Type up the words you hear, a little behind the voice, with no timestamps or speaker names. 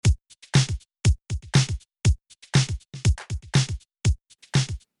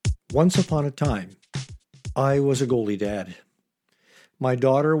Once upon a time, I was a goalie dad. My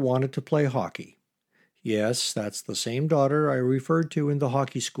daughter wanted to play hockey. Yes, that's the same daughter I referred to in the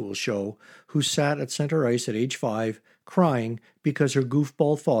hockey school show who sat at center ice at age 5 crying because her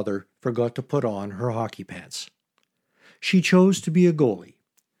goofball father forgot to put on her hockey pants. She chose to be a goalie.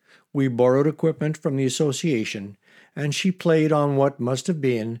 We borrowed equipment from the association, and she played on what must have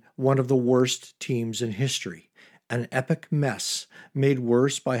been one of the worst teams in history. An epic mess made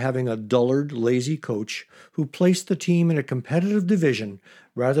worse by having a dullard, lazy coach who placed the team in a competitive division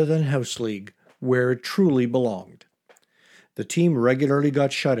rather than house league where it truly belonged. The team regularly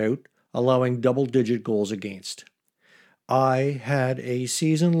got shut out, allowing double digit goals against. I had a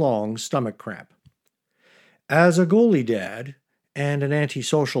season long stomach cramp. As a goalie dad, and an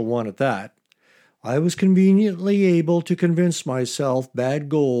antisocial one at that, I was conveniently able to convince myself bad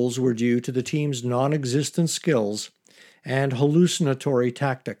goals were due to the team's non existent skills and hallucinatory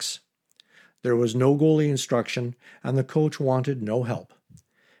tactics. There was no goalie instruction, and the coach wanted no help.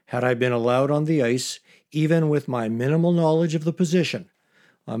 Had I been allowed on the ice, even with my minimal knowledge of the position,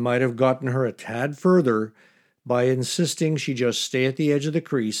 I might have gotten her a tad further by insisting she just stay at the edge of the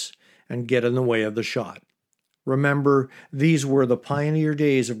crease and get in the way of the shot. Remember, these were the pioneer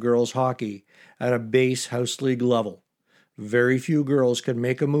days of girls hockey at a base house league level. Very few girls could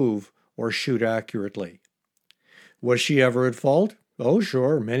make a move or shoot accurately. Was she ever at fault? Oh,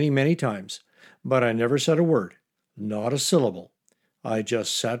 sure, many times. But I never said a word, not a syllable. I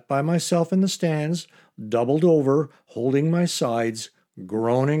just sat by myself in the stands, doubled over, holding my sides,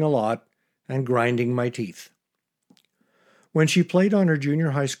 groaning a lot, and grinding my teeth. When she played on her junior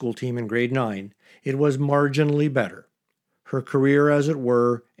high school team in grade 9, it was marginally better. Her career, as it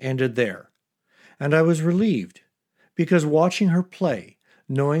were, ended there. And I was relieved, because watching her play,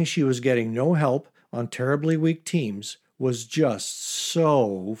 knowing she was getting no help on terribly weak teams, was just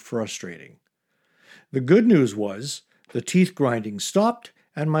so frustrating. The good news was the teeth grinding stopped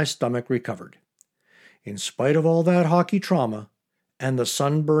and my stomach recovered. In spite of all that hockey trauma and the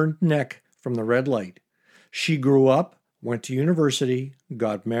sunburned neck from the red light, she grew up, went to university,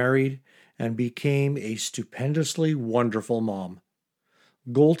 got married, and became a stupendously wonderful mom.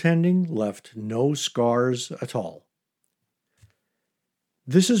 Goaltending left no scars at all.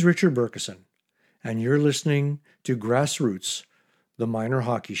 This is Richard Berkeson, and you're listening to Grassroots, the minor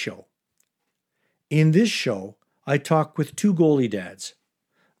hockey show. In this show, I talk with two goalie dads.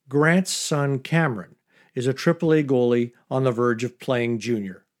 Grant's son, Cameron, is a AAA goalie on the verge of playing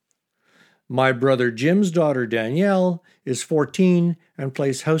junior. My brother Jim's daughter, Danielle, is 14 and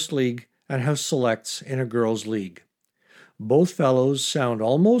plays house league and house selects in a girls' league. Both fellows sound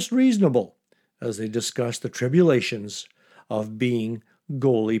almost reasonable as they discuss the tribulations of being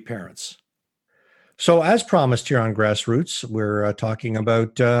goalie parents. So, as promised here on Grassroots, we're talking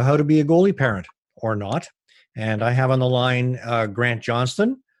about how to be a goalie parent or not. And I have on the line Grant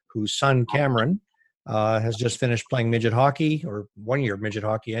Johnston, whose son Cameron has just finished playing midget hockey, or 1 year of midget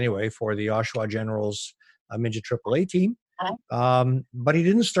hockey anyway, for the Oshawa Generals midget AAA team. But he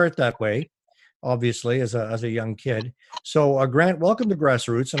didn't start that way, obviously, as a young kid. So, Grant, welcome to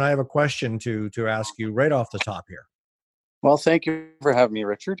Grassroots, and I have a question to ask you right off the top here. Well, thank you for having me,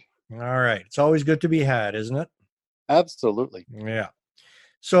 Richard. All right. It's always good to be had, isn't it? Absolutely. Yeah.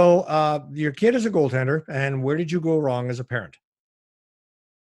 So your kid is a goaltender, and where did you go wrong as a parent?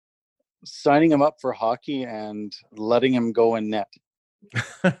 Signing him up for hockey and letting him go in net.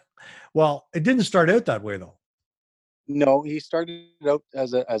 Well, it didn't start out that way, though. No, he started out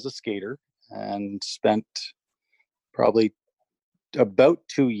as a skater and spent probably about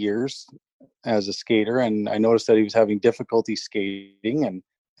 2 years as a skater. And I noticed that he was having difficulty skating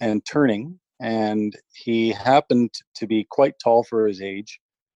and turning. And he happened to be quite tall for his age.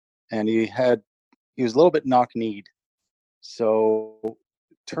 And he was a little bit knock-kneed. So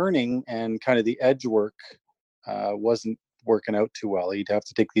turning and kind of the edge work wasn't working out too well. He'd have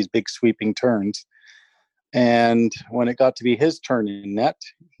to take these big sweeping turns. And when it got to be his turn in net,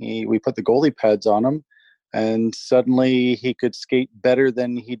 we put the goalie pads on him, and suddenly he could skate better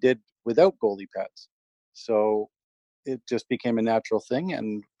than he did without goalie pads. So it just became a natural thing.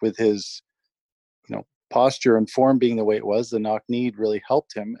 And with his, posture and form being the way it was, the knock knee really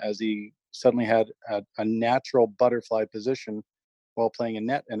helped him as he suddenly had a natural butterfly position while playing in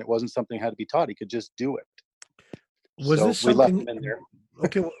net, and it wasn't something that had to be taught. He could just do it. We left him in there.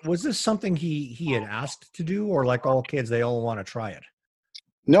 Okay, was this something he had asked to do, or like all kids, they all want to try it?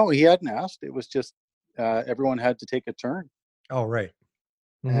 No, he hadn't asked. It was just everyone had to take a turn. Oh, right.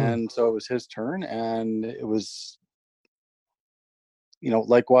 Mm-hmm. And so it was his turn, and it was,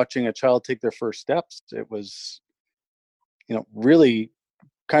 like watching a child take their first steps. It was, really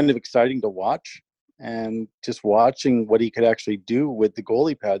kind of exciting to watch. And just watching what he could actually do with the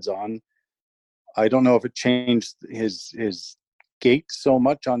goalie pads on, I don't know if it changed his gait so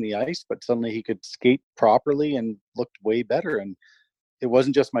much on the ice, but suddenly he could skate properly and looked way better. And it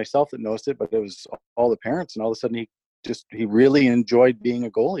wasn't just myself that noticed it, but it was all the parents. And all of a sudden he really enjoyed being a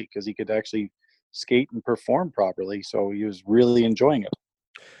goalie because he could actually skate and perform properly. So he was really enjoying it.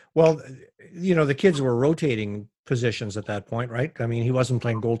 Well, the kids were rotating positions at that point, right? I mean, he wasn't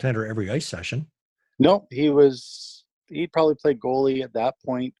playing goaltender every ice session. No, he'd probably play goalie at that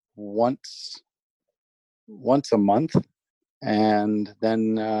point once a month. And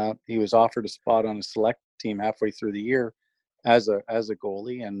then he was offered a spot on a select team halfway through the year as a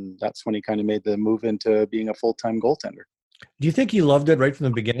goalie, and that's when he kind of made the move into being a full-time goaltender. Do you think he loved it right from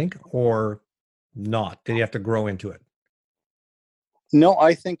the beginning, or not? Did he have to grow into it? No,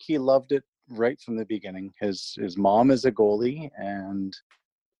 I think he loved it right from the beginning. His mom is a goalie, and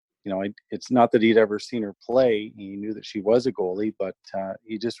it's not that he'd ever seen her play. He knew that she was a goalie, but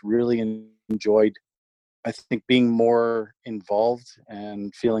he just really enjoyed, I think, being more involved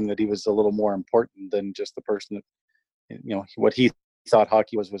and feeling that he was a little more important than just the person that, what he thought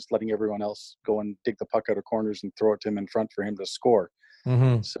hockey was letting everyone else go and dig the puck out of corners and throw it to him in front for him to score.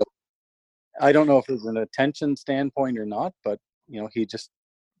 Mm-hmm. So I don't know if it was an attention standpoint or not, but, he just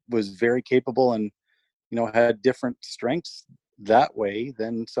was very capable and, had different strengths that way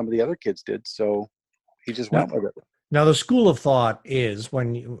than some of the other kids did. So he just went with it. Now, the school of thought is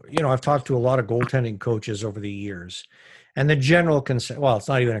when, I've talked to a lot of goaltending coaches over the years, and the general well, it's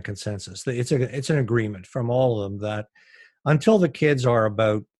not even a consensus. It's an agreement from all of them that until the kids are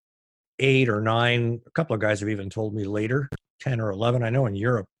about 8 or 9, a couple of guys have even told me later, 10 or 11. I know in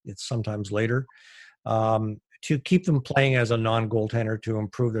Europe it's sometimes later, to keep them playing as a non-goaltender to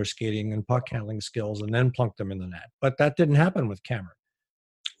improve their skating and puck handling skills and then plunk them in the net. But that didn't happen with Cameron.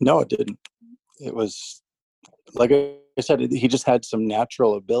 No, it didn't. It was, like I said, he just had some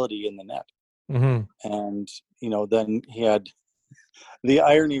natural ability in the net. Mm-hmm. And, then he had, the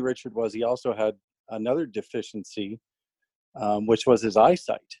irony, Richard, was he also had another deficiency, which was his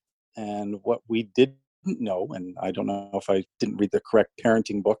eyesight. And what we didn't know, and I don't know if I didn't read the correct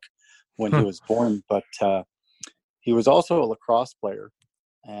parenting book when he was born, but he was also a lacrosse player.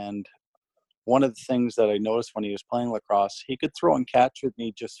 And one of the things that I noticed when he was playing lacrosse, he could throw and catch with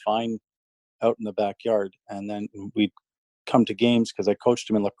me just fine out in the backyard. And then we'd come to games because I coached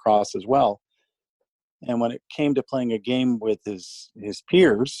him in lacrosse as well. And when it came to playing a game with his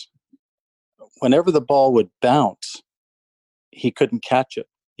peers, whenever the ball would bounce, he couldn't catch it.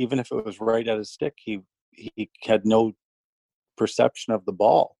 Even if it was right at his stick, he had no perception of the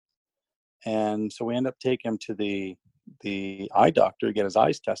ball. And so we ended up taking him to the eye doctor to get his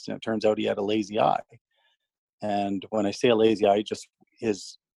eyes tested. And it turns out he had a lazy eye. And when I say a lazy eye, just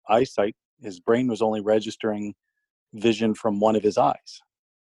his eyesight, his brain was only registering vision from one of his eyes.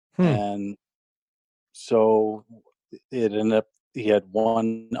 And so it ended up, he had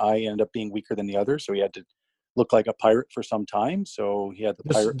one eye ended up being weaker than the other. So he had to look like a pirate for some time. So he had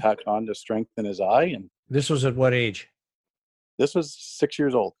the pirate patch on to strengthen his eye. And this was at what age? This was 6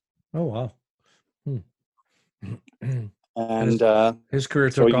 years old. Oh, wow. And his career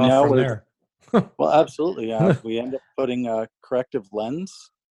took off from there. Well, absolutely. We ended up putting a corrective lens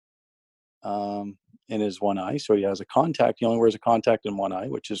in his one eye. So he has a contact. He only wears a contact in one eye,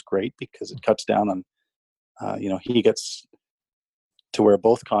 which is great because it cuts down on, he gets to wear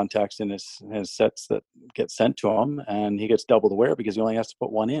both contacts in his sets that get sent to him, and he gets double the wear because he only has to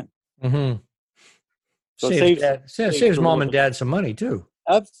put one in. Mm-hmm. So saves mom and dad some money too.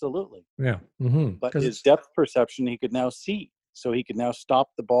 Absolutely. Yeah. Mm-hmm. But his depth perception, he could now see. So he could now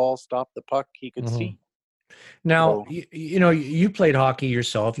stop the ball, stop the puck. He could see. Now, you played hockey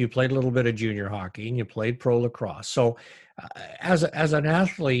yourself. You played a little bit of junior hockey, and you played pro lacrosse. So as an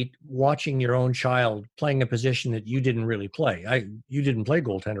athlete, watching your own child playing a position that you didn't really play, you didn't play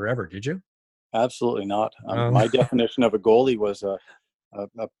goaltender ever, did you? Absolutely not. My definition of a goalie was a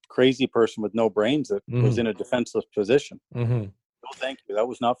crazy person with no brains that was in a defenseless position. Mm-hmm. No, thank you. That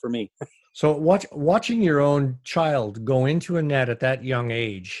was not for me. So watching your own child go into a net at that young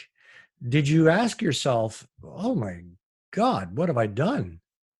age, did you ask yourself, oh my God, what have I done?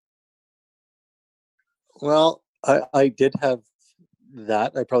 Well, I did have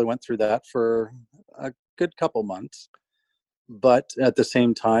that. I probably went through that for a good couple months. But at the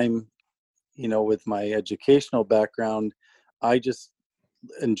same time, with my educational background, I just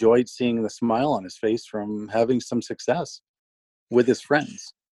enjoyed seeing the smile on his face from having some success with his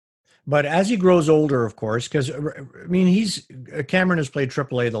friends. But as he grows older, of course, because Cameron has played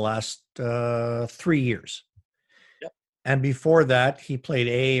AAA the last 3 years. Yep. And before that, he played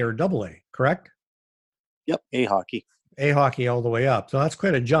A or double A, correct? Yep, A hockey. A hockey all the way up. So that's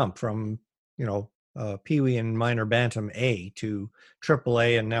quite a jump from, Pee Wee and minor bantam A to triple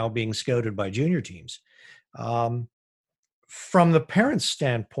A and now being scouted by junior teams. Um, from the parents'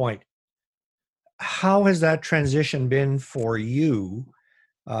 standpoint, how has that transition been for you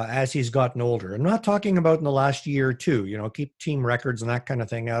as he's gotten older? I'm not talking about in the last year or two, keep team records and that kind of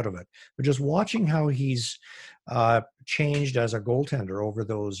thing out of it, but just watching how he's changed as a goaltender over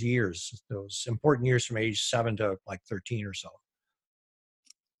those years, those important years from age 7 to like 13 or so.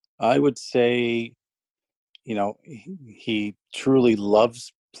 I would say, he truly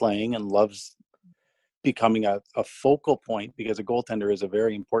loves playing and loves becoming a focal point, because a goaltender is a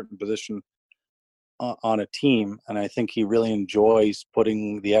very important position on a team. And I think he really enjoys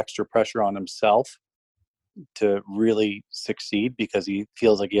putting the extra pressure on himself to really succeed, because he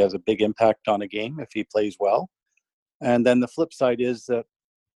feels like he has a big impact on a game if he plays well. And then the flip side is that,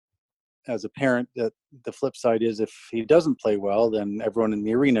 as a parent, that the flip side is if he doesn't play well, then everyone in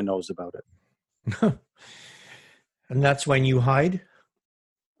the arena knows about it. And that's when you hide?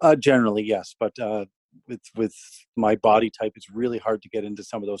 Generally, yes. But with my body type, it's really hard to get into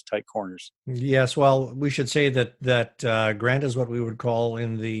some of those tight corners. Yes, well, we should say that Grant is what we would call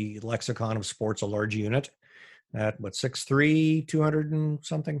in the lexicon of sports a large unit at what, 6'3", 200 and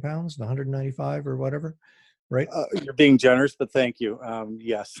something pounds, 195 or whatever, right? You're being generous, but thank you.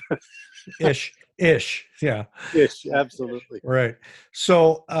 Yes. Ish, yeah. Ish, absolutely. Right.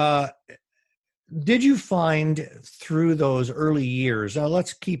 So did you find through those early years, now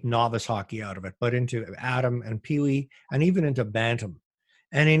let's keep novice hockey out of it, but into Atom and Pee Wee and even into Bantam,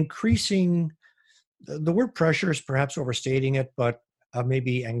 and increasing, the word pressure is perhaps overstating it, but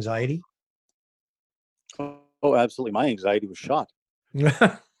maybe anxiety? Oh, absolutely. My anxiety was shot.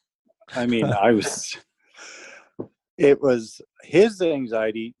 I mean, it was his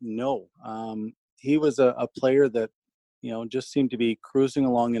anxiety. No, he was a player that, just seemed to be cruising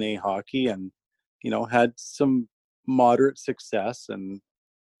along in A hockey, and, had some moderate success and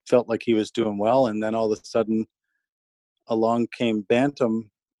felt like he was doing well. And then all of a sudden along came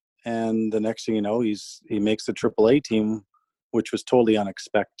Bantam. And the next thing you know, he makes the AAA team, which was totally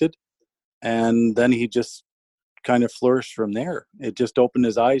unexpected. And then he just kind of flourished from there. It just opened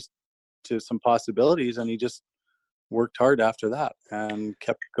his eyes to some possibilities, and he just worked hard after that and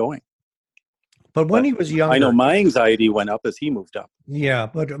kept going. But when he was younger, I know my anxiety went up as he moved up. yeah,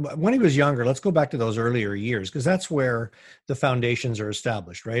 but when he was younger, let's go back to those earlier years, because that's where the foundations are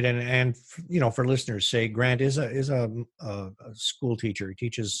established, right? And for listeners' sake, Grant is a school teacher. He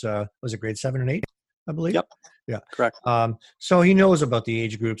teaches was it grade 7 and 8, I believe? Yep. Yeah. Correct. So he knows about the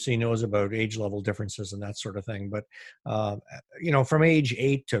age groups, he knows about age level differences and that sort of thing. But from age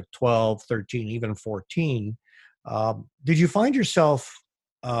 8 to 12, 13, even 14, did you find yourself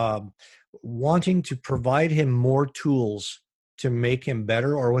wanting to provide him more tools to make him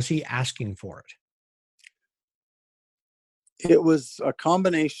better, or was he asking for it? It was a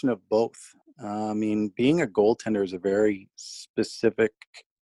combination of both. I mean, being a goaltender is a very specific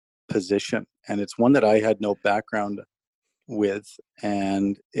position, and it's one that I had no background with,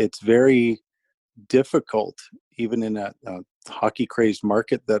 and it's very difficult, even in a hockey crazed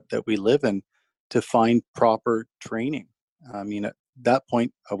market that we live in, to find proper training. I mean, at that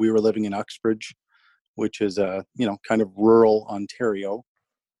point, we were living in Uxbridge, which is kind of rural Ontario,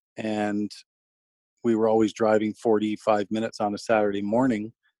 and we were always driving 45 minutes on a Saturday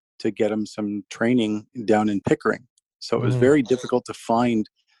morning to get him some training down in Pickering. So it was very difficult to find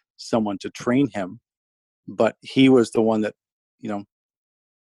someone to train him, but he was the one that,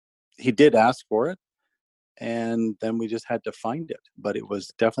 he did ask for it, and then we just had to find it. But it was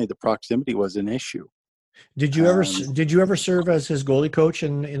definitely, the proximity was an issue. Did you ever serve as his goalie coach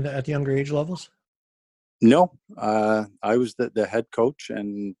at the younger age levels? No, I was the head coach,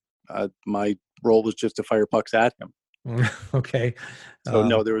 and my role was just to fire pucks at him. Okay. So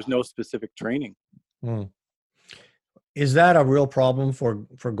no, there was no specific training. Is that a real problem for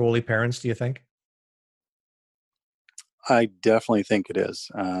goalie parents, do you think? I definitely think it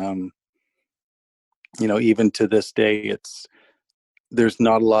is. Even to this day, there's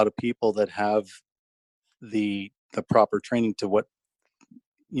not a lot of people that have the proper training to what,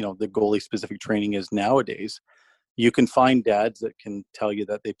 the goalie specific training is nowadays. You can find dads that can tell you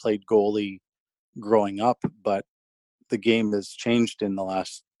that they played goalie growing up, but the game has changed in the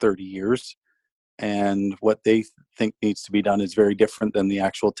last 30 years, and what they think needs to be done is very different than the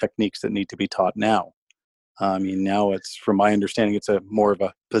actual techniques that need to be taught now. I mean, now it's, from my understanding, it's a more of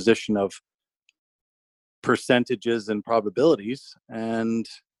a position of percentages and probabilities, and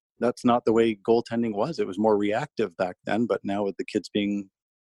that's not the way goaltending was. It was more reactive back then, but now with the kids being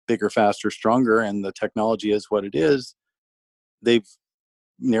bigger, faster, stronger, and the technology is what it is, they've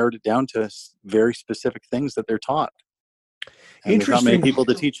narrowed it down to very specific things that they're taught. And there's not many people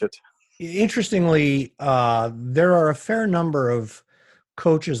to teach it. Interestingly, there are a fair number of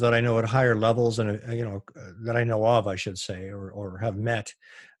coaches that I know at higher levels, and that I know of, I should say, or have met.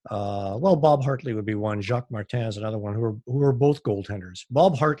 Well, Bob Hartley would be one. Jacques Martin is another one, who are both goaltenders.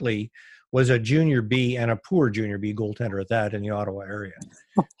 Bob Hartley was a junior B and a poor junior B goaltender at that in the Ottawa area.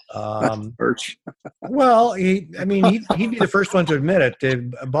 Well, he'd be the first one to admit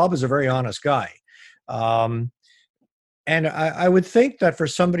it. Bob is a very honest guy. And I would think that for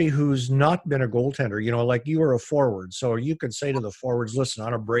somebody who's not been a goaltender, like you were a forward, so you could say to the forwards, listen,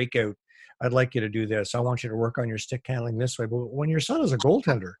 on a breakout, I'd like you to do this. I want you to work on your stick handling this way. But when your son is a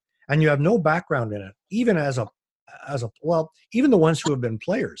goaltender and you have no background in it, even even the ones who have been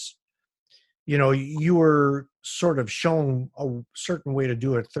players, you were sort of shown a certain way to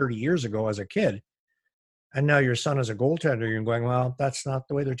do it 30 years ago as a kid. And now your son is a goaltender. You're going, well, that's not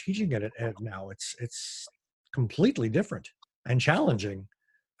the way they're teaching it now. It's completely different and challenging.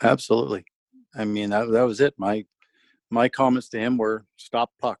 Absolutely. I mean, that was it. My comments to him were stop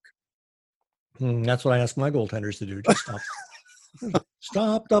puck. That's what I ask my goaltenders to do. Just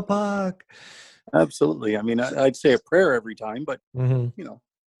stop the puck. Absolutely. I mean, I'd say a prayer every time, but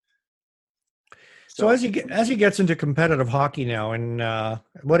So as he gets into competitive hockey now, and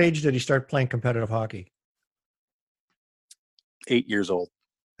what age did he start playing competitive hockey? 8 years old.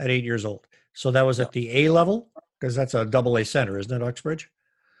 At 8 years old. So that was at the A level? Because that's a AA center, isn't it, Uxbridge?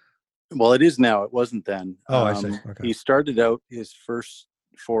 Well, it is now. It wasn't then. Oh, I see. Okay. He started out, his first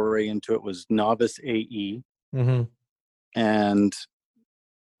foray into it was novice AE. Mm-hmm. And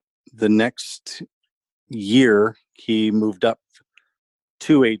the next year, he moved up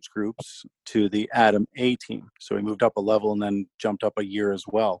 2 age groups to the Adam A team. So he moved up a level and then jumped up a year as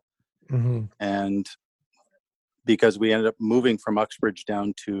well. Mm-hmm. And because we ended up moving from Uxbridge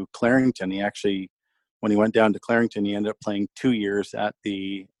down to Clarington, when he went down to Clarington, he ended up playing 2 years at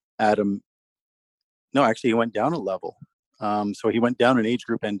the Adam. No, actually, he went down a level. So he went down an age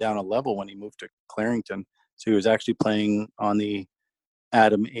group and down a level when he moved to Clarington. So he was actually playing on the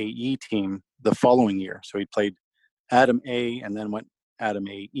Adam AE team the following year. So he played Adam A and then went Adam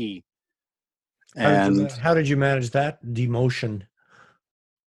AE. And how did you manage that demotion?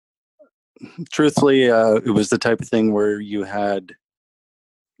 Truthfully, it was the type of thing where you had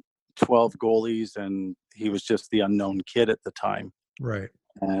 12 goalies and he was just the unknown kid at the time. Right.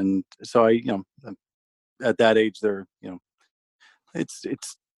 And so at that age there, it's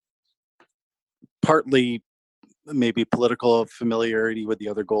partly maybe political familiarity with the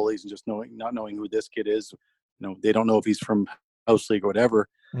other goalies and just not knowing who this kid is. They don't know if he's from house league or whatever.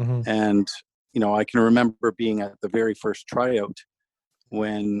 Mm-hmm. And, I can remember being at the very first tryout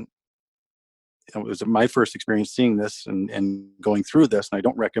when it was my first experience seeing this and going through this, and I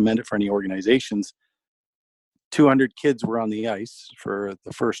don't recommend it for any organizations. 200 kids were on the ice for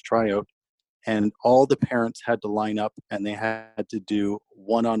the first tryout, and all the parents had to line up and they had to do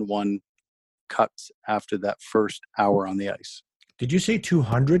one-on-one cuts after that first hour on the ice. Did you say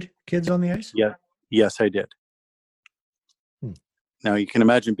 200 kids on the ice? Yeah. Yes, I did. Now you can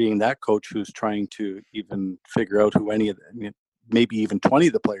imagine being that coach who's trying to even figure out who maybe even 20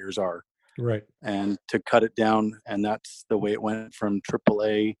 of the players are. Right. And to cut it down, and that's the way it went from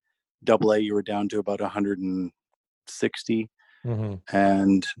AAA, AA, you were down to about 160. Mm-hmm.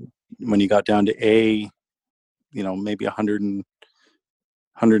 And when you got down to A, maybe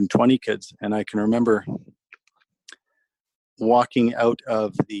 120 kids. And I can remember walking out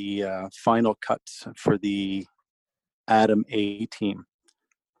of the final cuts for the Adam A team.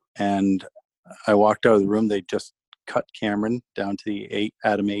 And I walked out of the room. They just cut Cameron down to the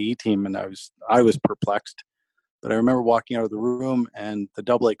Adam AE team, and I was perplexed. But I remember walking out of the room, and the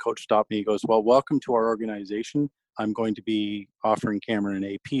AA coach stopped me. He goes, "Well, welcome to our organization. I'm going to be offering Cameron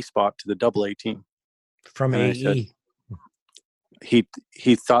an AP spot to the AA team." From and AE. He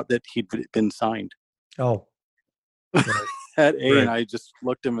thought that he'd been signed. Oh. Right. At A, right. And I just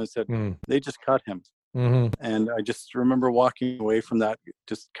looked at him and said, They just cut him. Mm-hmm. And I just remember walking away from that,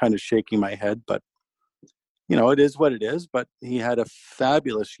 just kind of shaking my head. But it is what it is. But he had a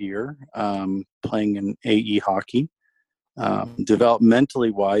fabulous year playing in AE hockey.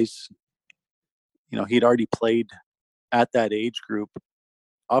 Developmentally wise, he'd already played at that age group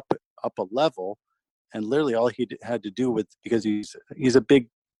up a level, and literally all he had to do because he's a big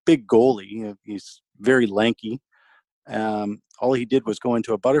goalie. He's very lanky. All he did was go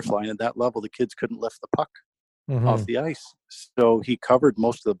into a butterfly, and at that level, the kids couldn't lift the puck. Mm-hmm. off the ice. So he covered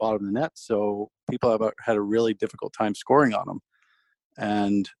most of the bottom of the net. So people have had a really difficult time scoring on him.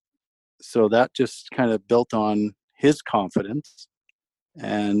 And so that just kind of built on his confidence.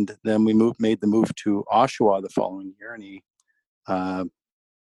 And then we made the move to Oshawa the following year. And he,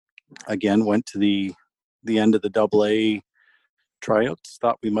 again, went to the end of the AA tryouts,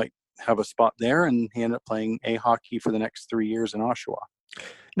 thought we might have a spot there. And he ended up playing A hockey for the next 3 years in Oshawa.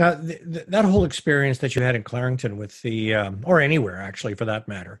 Now, that whole experience that you had in Clarington with the, or anywhere actually for that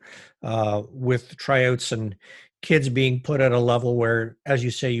matter, with tryouts and kids being put at a level where, as you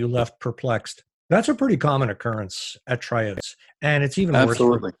say, you left perplexed. That's a pretty common occurrence at tryouts, and it's even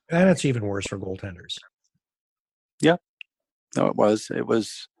Absolutely. worse for goaltenders. Yeah, no, it was,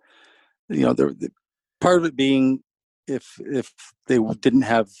 the part of it being if they didn't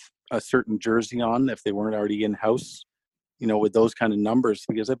have a certain jersey on, if they weren't already in house, with those kind of numbers,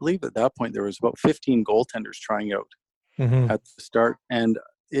 because I believe at that point there was about 15 goaltenders trying out at the start, and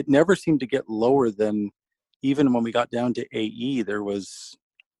it never seemed to get lower than, even when we got down to AE, there was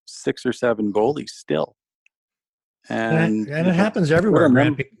 6 or 7 goalies still. And it happens everywhere,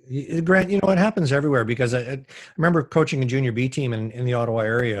 Grant. Grant, it happens everywhere, because I remember coaching a junior B team in the Ottawa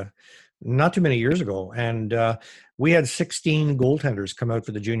area not too many years ago, and we had 16 goaltenders come out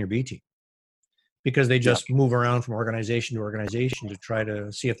for the junior B team, because they just move around from organization to organization to try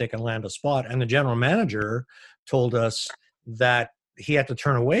to see if they can land a spot. And the general manager told us that he had to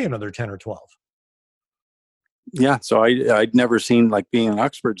turn away another 10 or 12. Yeah, so I'd never seen, like, being in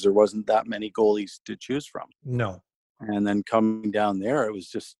Uxbridge, there wasn't that many goalies to choose from. No. And then coming down there, it was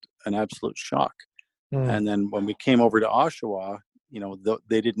just an absolute shock. And then when we came over to Oshawa,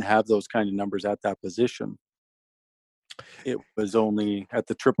 they didn't have those kind of numbers at that position. It was only at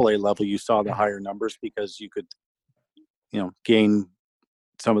the AAA level you saw the higher numbers, because you could, gain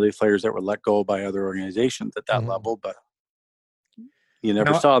some of the players that were let go by other organizations at that level, but you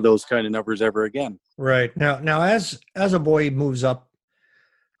never saw those kind of numbers ever again. Right. Now as a boy moves up,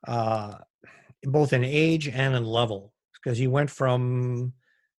 both in age and in level, because he went from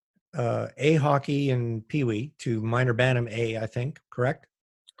A hockey and Pee Wee to minor Bantam A, I think, correct?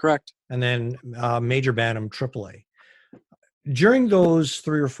 Correct. And then major Bantam AAA. During those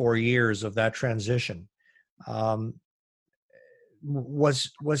 3 or 4 years of that transition,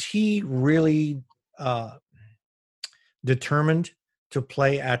 was he really determined to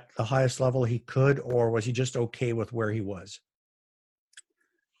play at the highest level he could, or was he just okay with where he was?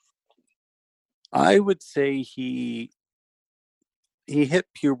 I would say he hit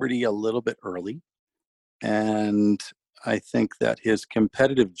puberty a little bit early, and I think that his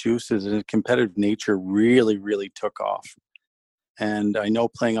competitive juices and his competitive nature really, really took off. And I know,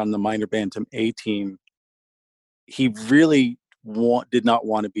 playing on the minor Bantam A team, he really did not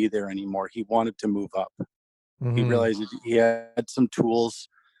want to be there anymore. He wanted to move up. He realized he had some tools.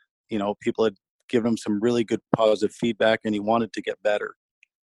 People had given him some really good positive feedback, and he wanted to get better.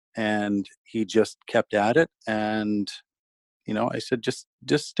 And he just kept at it. And, I said, just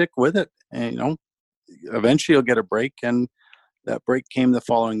stick with it. And, eventually you'll get a break. And that break came the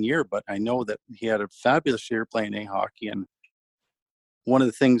following year. But I know that he had a fabulous year playing A hockey. And one of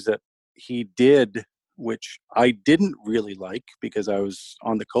the things that he did, which I didn't really like, because I was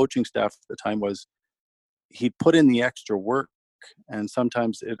on the coaching staff at the time, was he put in the extra work. And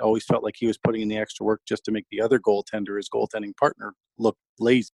sometimes it always felt like he was putting in the extra work just to make the other goaltender, his goaltending partner, look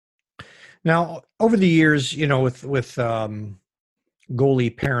lazy. Now, over the years, with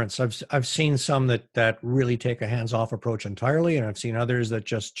goalie parents, I've seen some that really take a hands-off approach entirely, and I've seen others that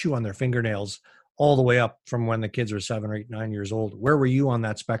just chew on their fingernails all the way up from when the kids were 7 or 8, 9 years old. Where were you on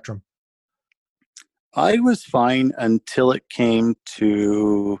that spectrum? I was fine until it came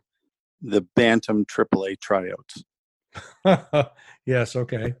to the Bantam AAA tryouts. Yes,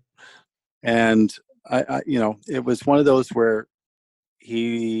 okay. And I it was one of those where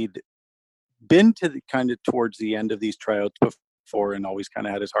he'd been to the kind of towards the end of these tryouts before, and always kind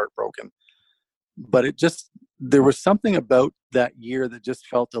of had his heart broken. But there was something about that year that just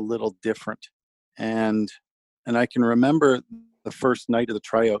felt a little different. And I can remember the first night of the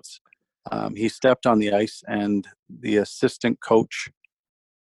tryouts, he stepped on the ice, and the assistant coach,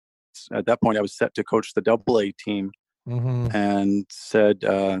 at that point I was set to coach the AA team, and said,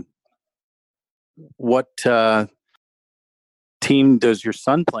 what team does your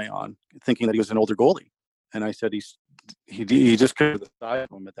son play on? Thinking that he was an older goalie. And I said, he just couldn't decide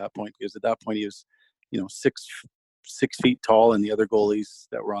him at that point, because at that point he was, 6 feet tall, and the other goalies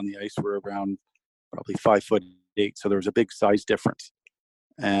that were on the ice were around probably 5'8". So there was a big size difference.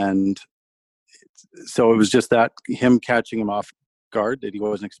 And so it was just that, him catching him off guard that he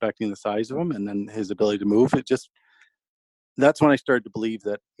wasn't expecting the size of him, and then his ability to move. That's when I started to believe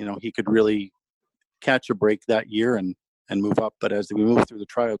that, he could really catch a break that year and move up. But as we moved through the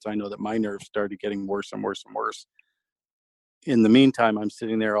tryouts, I know that my nerves started getting worse and worse and worse. In the meantime, I'm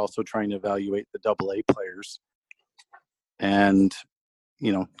sitting there also trying to evaluate the AA players and,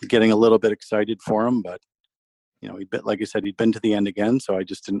 getting a little bit excited for him. But, like I said, he'd been to the end again. So I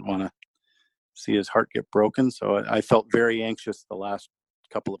just didn't want to see his heart get broken. So I felt very anxious the last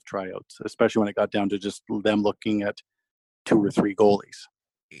couple of tryouts, especially when it got down to just them looking at 2 or 3 goalies.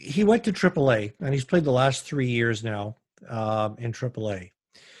 He went to AAA, and he's played the last 3 years now in AAA.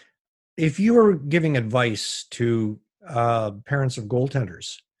 If you were giving advice to parents of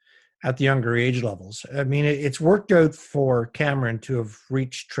goaltenders at the younger age levels, I mean, it's worked out for Cameron to have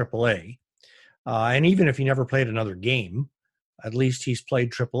reached AAA. And even if he never played another game, at least he's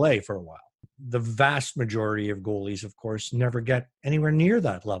played AAA for a while. The vast majority of goalies, of course, never get anywhere near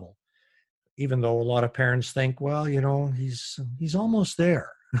that level, even though a lot of parents think, well, he's almost there.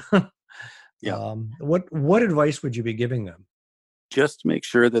 Yeah. What advice would you be giving them? Just make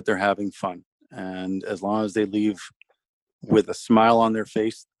sure that they're having fun. And as long as they leave with a smile on their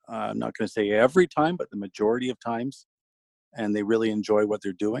face, I'm not going to say every time, but the majority of times, and they really enjoy what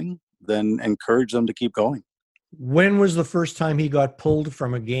they're doing, then encourage them to keep going. When was the first time he got pulled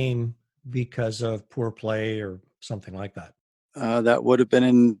from a game because of poor play or something like that? That would have been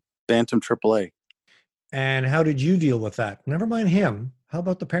in Bantam AAA. And how did you deal with that? Never mind him. How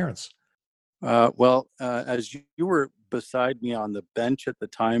about the parents? As you were beside me on the bench at the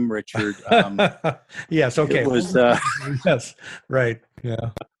time, Richard. Yes. Okay. It was, yes. Right.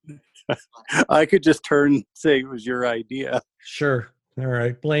 Yeah. I could just turn and say it was your idea. Sure. All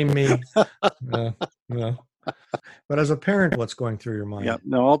right. Blame me. Yeah. But as a parent, what's going through your mind? Yeah.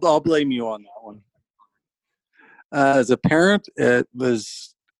 No, I'll blame you on that one. As a parent, it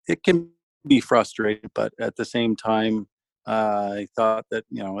can be frustrating, but at the same time, I thought that,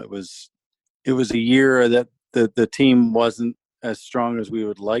 it was a year that the team wasn't as strong as we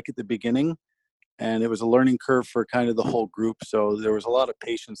would like at the beginning. And it was a learning curve for kind of the whole group. So there was a lot of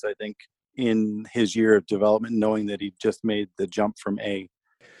patience, I think, in his year of development, knowing that he just made the jump from A.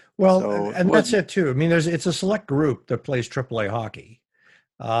 Well, so and that's it too. I mean, it's a select group that plays AAA hockey.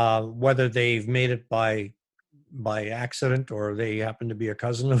 Whether they've made it by accident or they happen to be a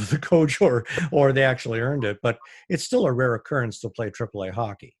cousin of the coach or they actually earned it, but it's still a rare occurrence to play AAA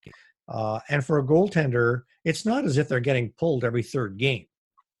hockey. And for a goaltender, it's not as if they're getting pulled every third game.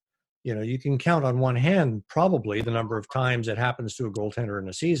 You can count on one hand probably the number of times it happens to a goaltender in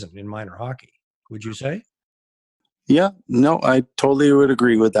a season in minor hockey. Would you say? Yeah, no, I totally would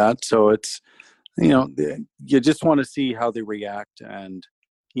agree with that. So it's, you just want to see how they react and,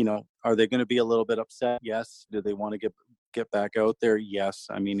 are they going to be a little bit upset? Yes. Do they want to get back out there? Yes.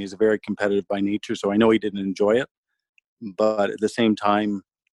 I mean, he's very competitive by nature, so I know he didn't enjoy it. But at the same time,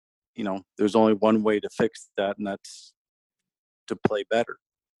 there's only one way to fix that, and that's to play better.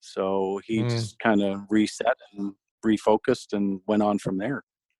 So he just kind of reset and refocused and went on from there.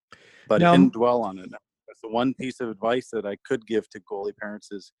 But he didn't dwell on it. That's the one piece of advice that I could give to goalie parents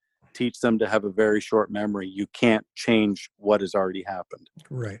is teach them to have a very short memory. You can't change what has already happened.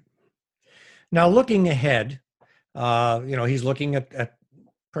 Right. Now, looking ahead, he's looking at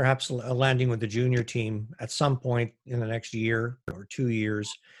perhaps landing with the junior team at some point in the next year or 2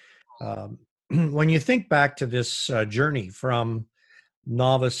 years. When you think back to this journey from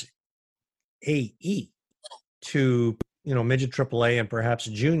novice AE to midget AAA and perhaps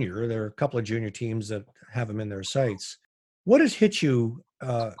junior, there are a couple of junior teams that have him in their sights. What has hit you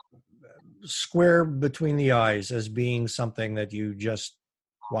square between the eyes as being something that you just,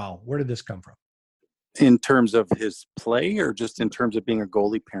 wow, where did this come from? In terms of his play or just in terms of being a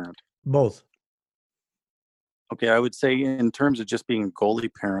goalie parent? Both. Okay, I would say in terms of just being a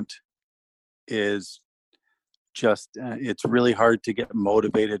goalie parent is just, it's really hard to get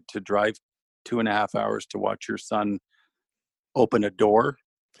motivated to drive 2.5 hours to watch your son open a door.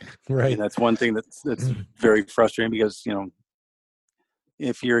 Right. And that's one thing that's very frustrating because,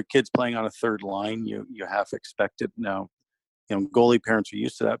 if your kid's playing on a third line, you half expect it. Now, goalie parents are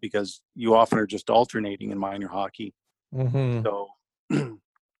used to that because you often are just alternating in minor hockey. Mm-hmm. So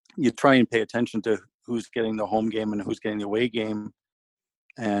you try and pay attention to who's getting the home game and who's getting the away game.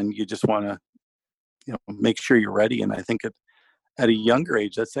 And you just want to, make sure you're ready. And I think at a younger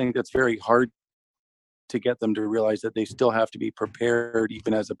age, I think that's very hard to get them to realize that they still have to be prepared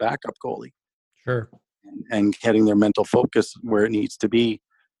even as a backup goalie. Sure. And getting their mental focus where it needs to be,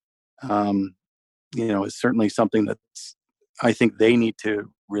 is certainly something that's, I think they need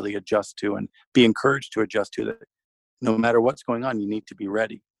to really adjust to and be encouraged to adjust to. That no matter what's going on, you need to be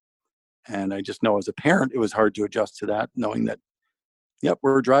ready. And I just know as a parent, it was hard to adjust to that, knowing that, yep,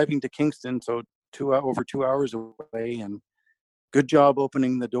 we're driving to Kingston, so over 2 hours away, and good job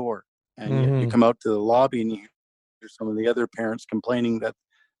opening the door. And yet you come out to the lobby and you hear some of the other parents complaining that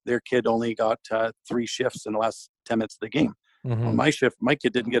their kid only got 3 shifts in the last 10 minutes of the game. On my shift, my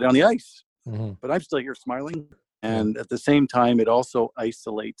kid didn't get on the ice, but I'm still here smiling. And at the same time, it also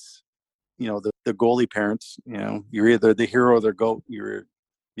isolates, the goalie parents. You're either the hero or the goat.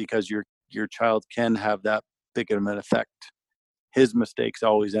 Because your child can have that big of an effect. His mistakes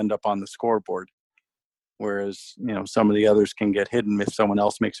always end up on the scoreboard, whereas some of the others can get hidden if someone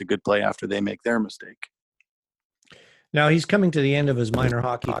else makes a good play after they make their mistake. Now he's coming to the end of his minor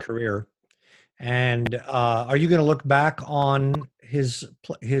hockey career, and are you going to look back on his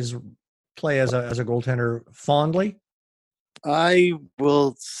play as a goaltender fondly? I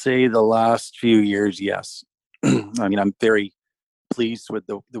will say the last few years, yes. I mean, I'm very pleased with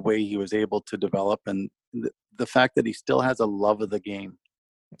the way he was able to develop, and the fact that he still has a love of the game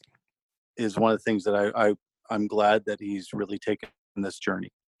is one of the things that I'm glad that he's really taken this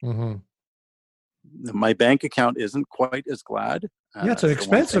journey. My bank account isn't quite as glad. Yeah, it's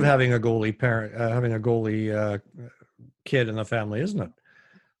expensive having a goalie parent, having a goalie kid in the family, isn't it?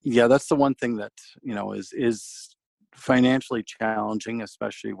 Yeah, that's the one thing that is financially challenging,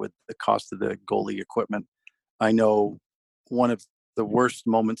 especially with the cost of the goalie equipment. I know one of the worst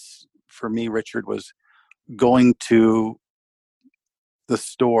moments for me, Richard, was going to the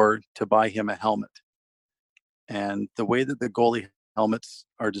store to buy him a helmet. And the way that the goalie helmets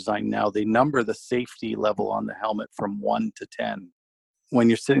are designed now, they number the safety level on the helmet from 1 to 10. When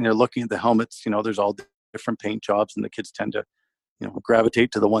you're sitting there looking at the helmets, there's all different paint jobs, and the kids tend to,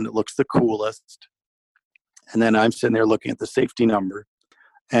 gravitate to the one that looks the coolest. And then I'm sitting there looking at the safety number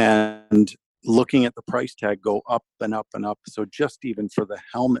and looking at the price tag go up and up and up. So just even for the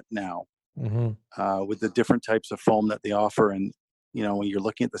helmet now, with the different types of foam that they offer, and when you're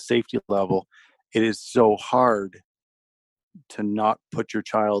looking at the safety level, it is so hard to not put your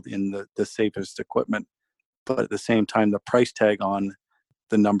child in the safest equipment. But at the same time, the price tag on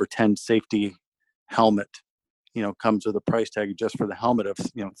the number 10 safety helmet, comes with a price tag just for the helmet of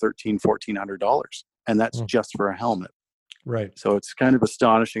 $1,300-$1,400, and that's just for a helmet. Right. So it's kind of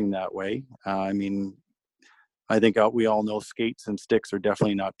astonishing that way. I mean, I think we all know skates and sticks are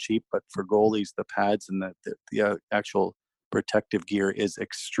definitely not cheap, but for goalies, the pads and the actual protective gear is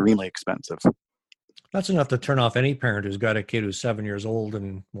extremely expensive. That's enough to turn off any parent who's got a kid who's 7 years old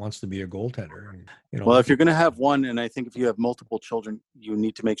and wants to be a goaltender. And, well, if you're going to have one, and I think if you have multiple children, you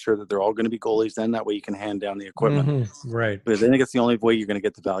need to make sure that they're all going to be goalies. Then that way you can hand down the equipment. Right. But I think it's the only way you're going to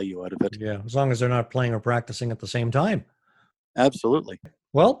get the value out of it. Yeah, as long as they're not playing or practicing at the same time. Absolutely.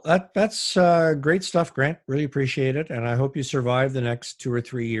 Well, that's great stuff, Grant. Really appreciate it. And I hope you survive the next 2 or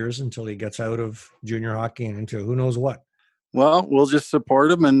 3 years until he gets out of junior hockey and into who knows what. Well, we'll just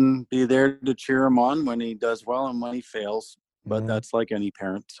support him and be there to cheer him on when he does well and when he fails. But that's like any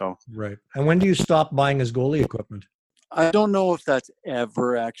parent. So right. And when do you stop buying his goalie equipment? I don't know if that's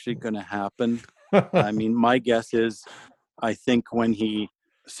ever actually going to happen. I mean, my guess is, I think when he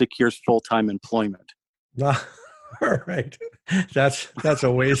secures full-time employment. All right. That's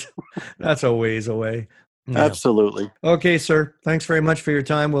a ways away. Yeah. Absolutely. Okay, sir. Thanks very much for your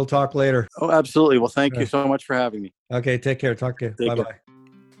time. We'll talk later. Oh, absolutely. Well, thank you so much for having me. Okay, take care. Talk to you. Bye-bye.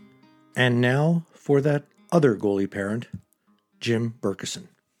 And now for that other goalie parent, Jim Berkeson.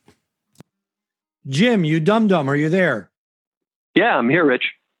 Jim, you dum-dum, are you there? Yeah, I'm here,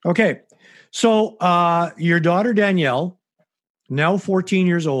 Rich. Okay. So your daughter, Danielle, now 14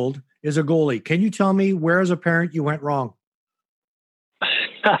 years old, is a goalie. Can you tell me where as a parent you went wrong?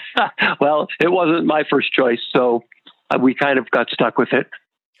 Well, it wasn't my first choice, so we kind of got stuck with it.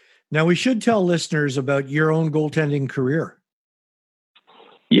 Now, we should tell listeners about your own goaltending career.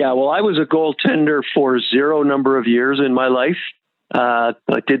 Yeah, well, I was a goaltender for zero number of years in my life. I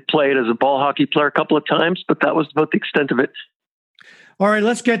did play it as a ball hockey player a couple of times, but that was about the extent of it. All right,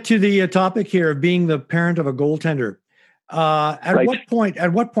 let's get to the topic here of being the parent of a goaltender.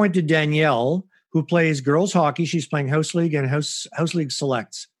 At what point did Danielle, who plays girls hockey, she's playing house league and house league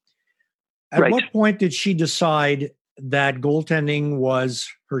selects. At what point did she decide that goaltending was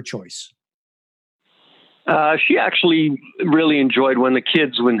her choice? She actually really enjoyed when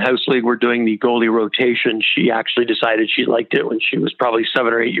house league were doing the goalie rotation. She actually decided she liked it when she was probably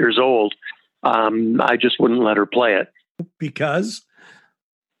 7 or 8 years old. I just wouldn't let her play it. Because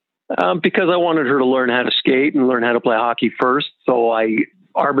I wanted her to learn how to skate and learn how to play hockey first. So I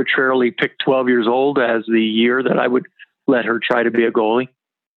arbitrarily picked 12 years old as the year that I would let her try to be a goalie.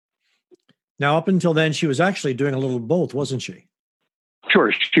 Now, up until then, she was actually doing a little of both, wasn't she?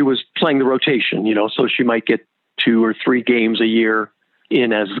 Sure, she was playing the rotation, so she might get 2 or 3 games a year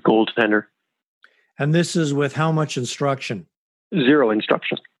in as the goaltender. And this is with how much instruction? 0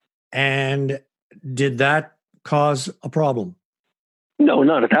 instruction. And did that cause a problem? No,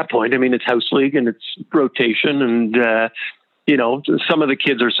 not at that point. I mean, it's house league and it's rotation. And, some of the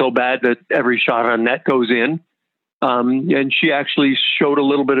kids are so bad that every shot on net goes in. And she actually showed a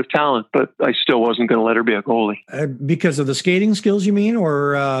little bit of talent, but I still wasn't going to let her be a goalie. Because of the skating skills, you mean,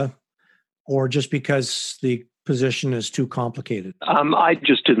 or just because the position is too complicated? I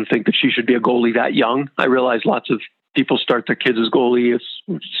just didn't think that she should be a goalie that young. I realize lots of people start their kids as goalie as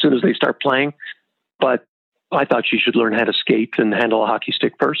soon as they start playing, but I thought she should learn how to skate and handle a hockey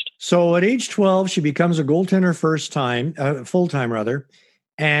stick first. So at age 12, she becomes a goaltender full time rather.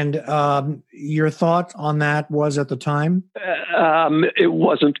 And your thought on that was at the time? It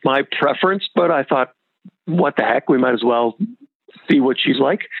wasn't my preference, but I thought, what the heck? We might as well see what she's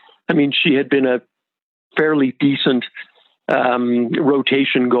like. I mean, she had been a fairly decent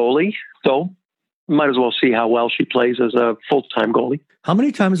rotation goalie, so might as well see how well she plays as a full-time goalie. How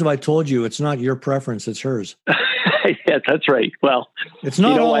many times have I told you it's not your preference, it's hers? Yeah, that's right. Well, it's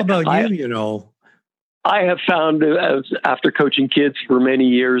not all about you. I have found, after coaching kids for many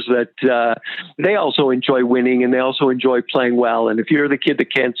years, that they also enjoy winning and they also enjoy playing well. And if you're the kid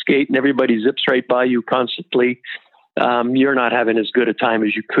that can't skate and everybody zips right by you constantly, you're not having as good a time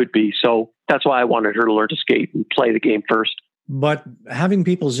as you could be. So that's why I wanted her to learn to skate and play the game first. But having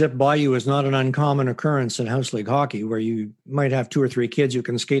people zip by you is not an uncommon occurrence in house league hockey, where you might have 2 or 3 kids who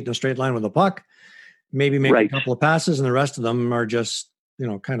can skate in a straight line with a puck, maybe make a couple of passes, and the rest of them are just,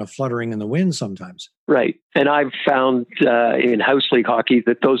 kind of fluttering in the wind sometimes. Right. And I've found in house league hockey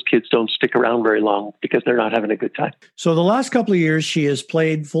that those kids don't stick around very long because they're not having a good time. So the last couple of years, she has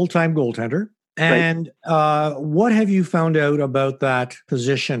played full-time goaltender. And what have you found out about that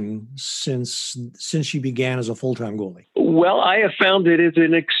position since she began as a full-time goalie? Well, I have found it is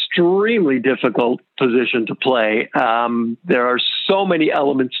an extremely difficult position to play. There are so many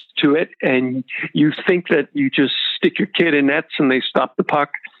elements to it, and you think that you just stick your kid in nets and they stop the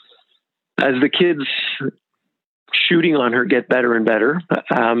puck. As the kids shooting on her get better and better,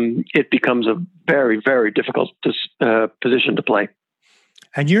 it becomes a very, very difficult position to play.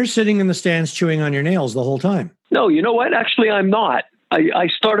 And you're sitting in the stands chewing on your nails the whole time. No, you know what? Actually, I'm not. I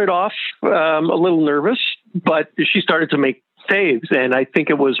started off a little nervous, but she started to make saves. And I think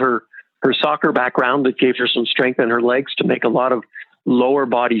it was her soccer background that gave her some strength in her legs to make a lot of lower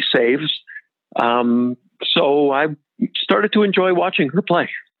body saves. So I started to enjoy watching her play.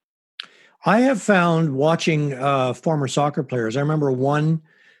 I have found watching former soccer players. I remember one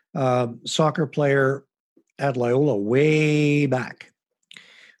soccer player at Loyola way back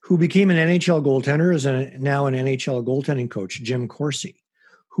who became an NHL goaltender, is now an NHL goaltending coach, Jim Corsi,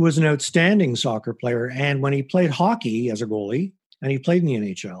 who was an outstanding soccer player. And when he played hockey as a goalie, and he played in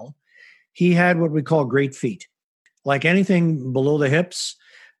the NHL, he had what we call great feet. Like anything below the hips,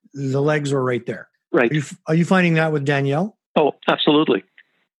 the legs were right there. Right. Are you finding that with Danielle? Oh, absolutely.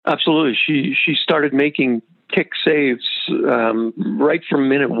 Absolutely. She started making kick saves right from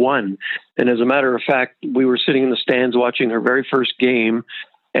minute 1. And as a matter of fact, we were sitting in the stands watching her very first game,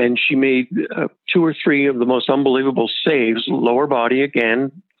 and she made 2 or 3 of the most unbelievable saves, lower body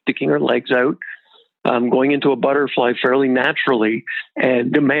again, sticking her legs out, going into a butterfly fairly naturally.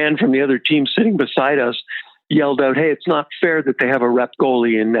 And the man from the other team sitting beside us yelled out, "Hey, it's not fair that they have a rep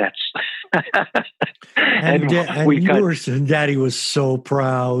goalie in nets." and Daddy was so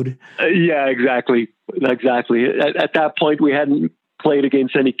proud. Yeah, exactly. Exactly. At that point, we hadn't played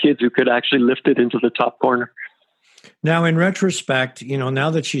against any kids who could actually lift it into the top corner. Now, in retrospect, now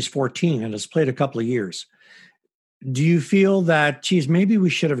that she's 14 and has played a couple of years, do you feel that, maybe we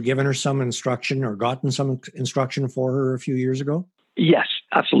should have given her some instruction or gotten some instruction for her a few years ago? Yes,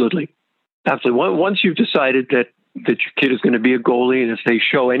 absolutely. Absolutely. Once you've decided that your kid is going to be a goalie, and if they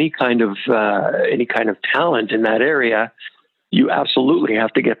show any kind of talent in that area, you absolutely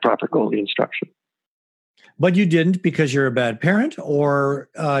have to get proper goalie instruction. But you didn't because you're a bad parent, or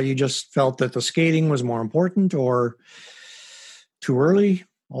you just felt that the skating was more important, or too early?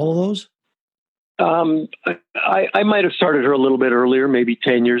 All of those? I might have started her a little bit earlier, maybe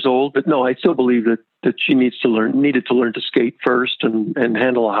 10 years old, but no, I still believe that she needed to learn to skate first and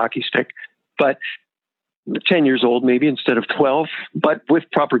handle a hockey stick. But 10 years old, maybe, instead of 12, but with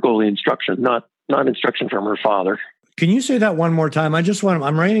proper goalie instruction, not instruction from her father. Can you say that one more time?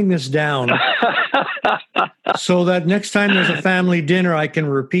 I'm writing this down so that next time there's a family dinner, I can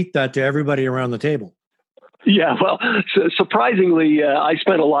repeat that to everybody around the table. Yeah, well, surprisingly, I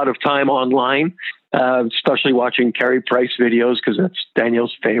spent a lot of time online, especially watching Carey Price videos because that's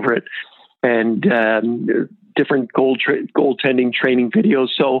Danielle's favorite, and different goaltending training videos.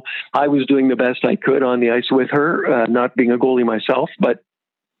 So I was doing the best I could on the ice with her, not being a goalie myself. But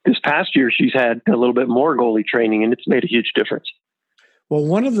this past year, she's had a little bit more goalie training, and it's made a huge difference. Well,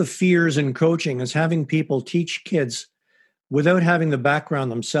 one of the fears in coaching is having people teach kids without having the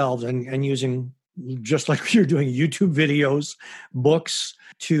background themselves and using, just like you're doing, YouTube videos, books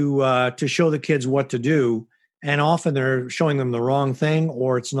to show the kids what to do. And often they're showing them the wrong thing,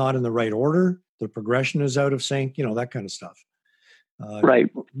 or it's not in the right order. The progression is out of sync, that kind of stuff. Right.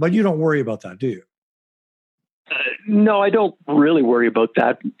 But you don't worry about that, do you? No, I don't really worry about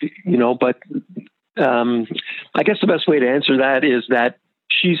that, but I guess the best way to answer that is that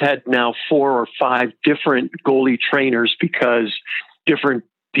she's had now 4 or 5 different goalie trainers because different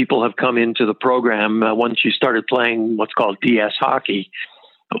people have come into the program once she started playing what's called DS hockey,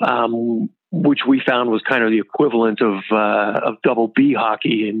 which we found was kind of the equivalent of double B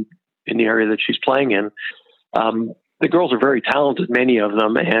hockey in the area that she's playing in. The girls are very talented, many of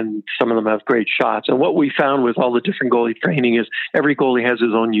them, and some of them have great shots. And what we found with all the different goalie training is every goalie has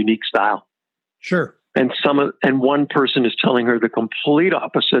his own unique style. Sure. And one person is telling her the complete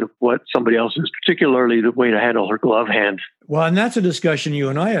opposite of what somebody else is, particularly the way to handle her glove hand. Well, and that's a discussion you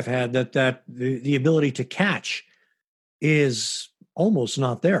and I have had, that the ability to catch is almost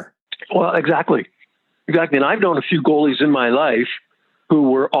not there. Well, exactly. And I've known a few goalies in my life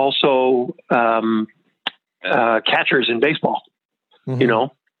who were also catchers in baseball.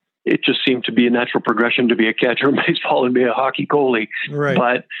 Mm-hmm. It just seemed to be a natural progression to be a catcher in baseball and be a hockey goalie.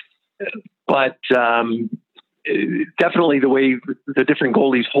 Right. But definitely the way the different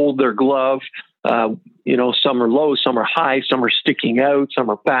goalies hold their glove, some are low, some are high, some are sticking out, some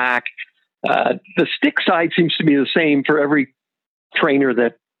are back. The stick side seems to be the same for every trainer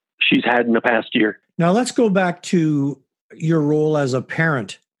that she's had in the past year. Now let's go back to your role as a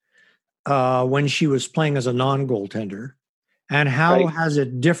parent when she was playing as a non-goaltender, and how has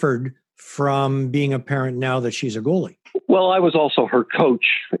it differed from being a parent now that she's a goalie? Well, I was also her coach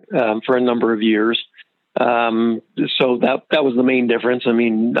for a number of years. So that was the main difference. I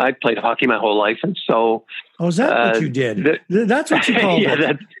mean, I played hockey my whole life. And so... Oh, is that what you did? That's what you called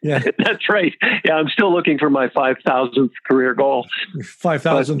it. That's right. Yeah, I'm still looking for my 5,000th career goal.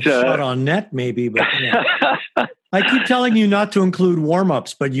 5,000th shot on net, maybe. But yeah. I keep telling you not to include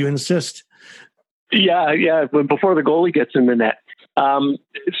warm-ups, but you insist. Yeah. Before the goalie gets in the net.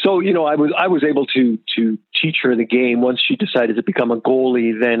 So, I was able to teach her the game. Once she decided to become a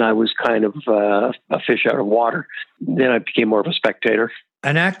goalie, then I was kind of a fish out of water. Then I became more of a spectator.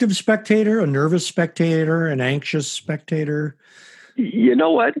 An active spectator, a nervous spectator, an anxious spectator? You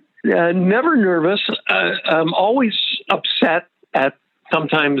know what? Never nervous. I'm always upset at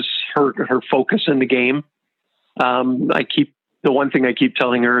sometimes her focus in the game. The one thing I keep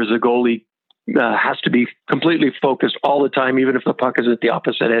telling her is a goalie has to be completely focused all the time, even if the puck is at the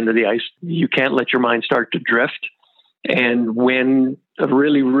opposite end of the ice. You can't let your mind start to drift. And when a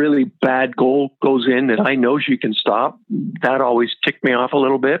really, really bad goal goes in that I know she can stop, that always ticked me off a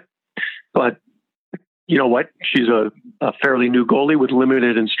little bit. But you know what? She's a fairly new goalie with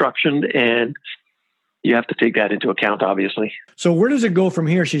limited instruction, and you have to take that into account, obviously. So where does it go from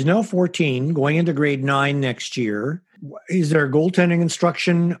here? She's now 14, going into grade 9 next year. Is there goaltending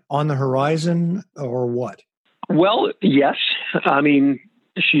instruction on the horizon or what? Well, yes. I mean,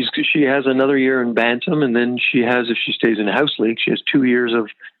 she has another year in Bantam, and then she has, if she stays in the house league, she has 2 years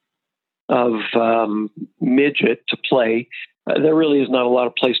of midget to play. There really is not a lot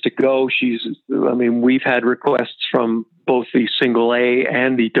of place to go. We've had requests from both the single A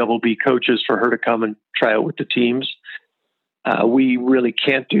and the double B coaches for her to come and try out with the teams. We really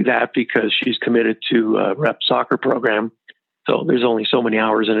can't do that because she's committed to a rep soccer program. So there's only so many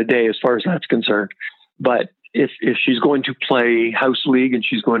hours in a day as far as that's concerned. But if she's going to play house league and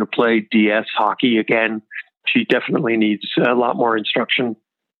she's going to play DS hockey again, she definitely needs a lot more instruction,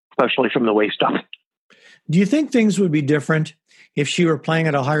 especially from the waist up. Do you think things would be different if she were playing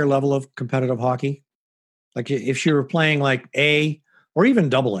at a higher level of competitive hockey? Like if she were playing like A or even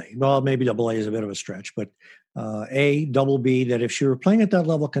double A? Well, maybe double A is a bit of a stretch, but A, double B, that if she were playing at that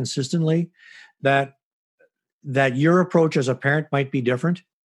level consistently, that your approach as a parent might be different?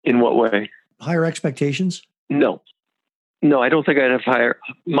 In what way? Higher expectations? No, I don't think I'd have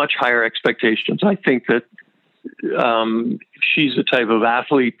much higher expectations. I think that she's the type of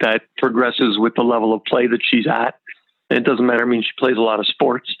athlete that progresses with the level of play that she's at. And it doesn't matter. I mean, she plays a lot of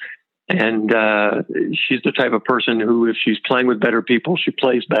sports, and she's the type of person who, if she's playing with better people, she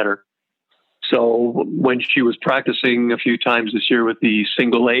plays better. So when she was practicing a few times this year with the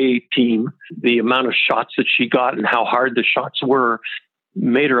single A team, the amount of shots that she got and how hard the shots were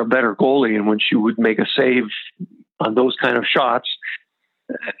made her a better goalie. And when she would make a save on those kind of shots,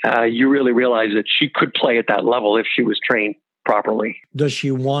 you really realize that she could play at that level if she was trained properly. Does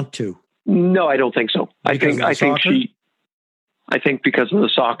she want to? No, I don't think so. I think because of the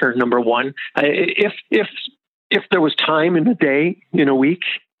soccer, number one. If there was time in the day, in a week,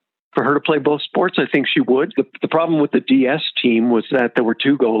 for her to play both sports, I think she would. The problem with the DS team was that there were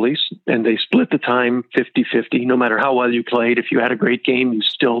two goalies and they split the time 50-50. No matter how well you played, if you had a great game, you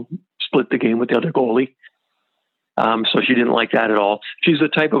still split the game with the other goalie. So she didn't like that at all. She's the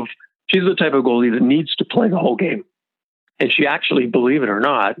type of goalie that needs to play the whole game. And she actually, believe it or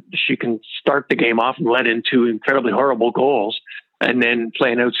not, she can start the game off and let in two incredibly horrible goals and then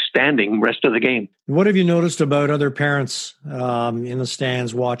play an outstanding rest of the game. What have you noticed about other parents in the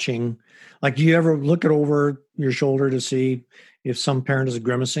stands watching? Like, do you ever look over your shoulder to see if some parent is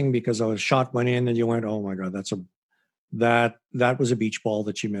grimacing because a shot went in and you went, "Oh my God, that was a beach ball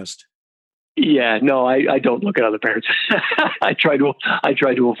that you missed"? Yeah, no, I don't look at other parents. I try to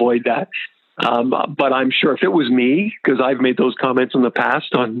avoid that. But I'm sure if it was me, because I've made those comments in the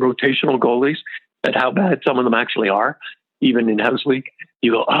past on rotational goalies, at how bad some of them actually are, even in house league,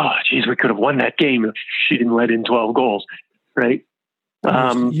 you go, "Oh, geez, we could have won that game if she didn't let in 12 goals," right?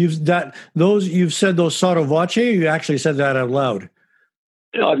 You've said those sotto voce. You actually said that out loud.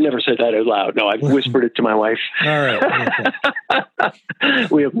 I've never said that out loud. No, I've whispered it to my wife. All right. Okay.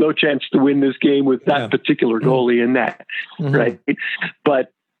 We have no chance to win this game with that particular goalie in that, right?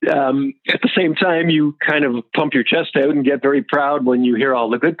 But at the same time, you kind of pump your chest out and get very proud when you hear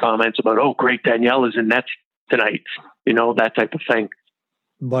all the good comments about, "Oh, great, Danielle is in net tonight," that type of thing.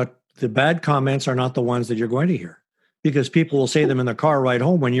 But the bad comments are not the ones that you're going to hear, because people will say them in the car ride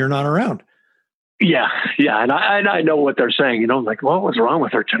home when you're not around. Yeah. And I know what they're saying, like, "What was wrong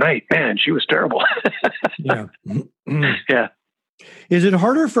with her tonight? Man, she was terrible." Yeah. Yeah. Is it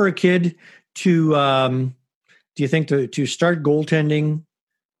harder for a kid to, do you think, to start goaltending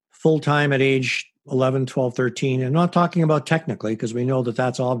full-time at age 11, 12, 13? And not talking about technically, because we know that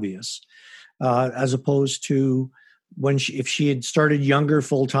that's obvious, as opposed to if she had started younger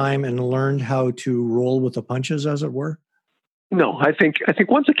full-time and learned how to roll with the punches, as it were? No, I think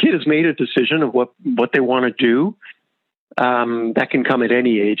once a kid has made a decision of what they want to do, that can come at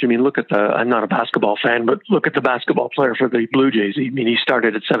any age. I mean, I'm not a basketball fan, but look at the basketball player for the Blue Jays. I mean, he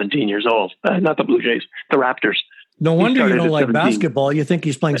started at 17 years old. Not the Blue Jays, the Raptors. No wonder you don't like 17. Basketball. You think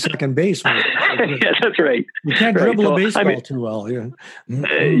he's playing second base. Yeah, that's right. You can't dribble a baseball too well.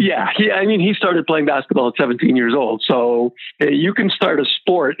 Yeah. He started playing basketball at 17 years old. So you can start a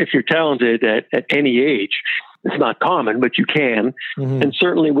sport if you're talented at any age. It's not common, but you can. Mm-hmm. And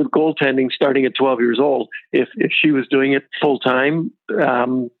certainly with goaltending starting at 12 years old, if she was doing it full time,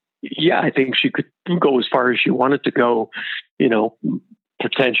 I think she could go as far as she wanted to go,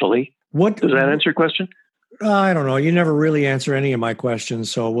 potentially. Does that answer your question? I don't know. You never really answer any of my questions,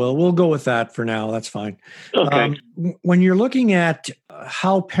 so we'll go with that for now. That's fine. Okay. When you're looking at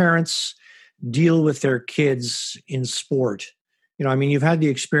how parents deal with their kids in sport, you've had the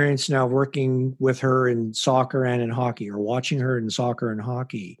experience now working with her in soccer and in hockey, or watching her in soccer and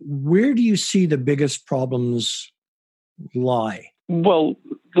hockey. Where do you see the biggest problems lie? Well,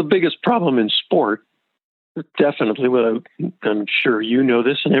 the biggest problem in sport, definitely, I'm sure you know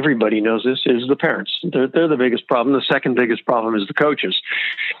this and everybody knows this, is the parents. They're the biggest problem. The second biggest problem is the coaches.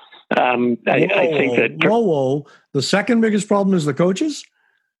 I think that... Whoa. The second biggest problem is the coaches?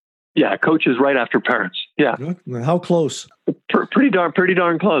 Yeah, coaches right after parents. Yeah. How close? Pretty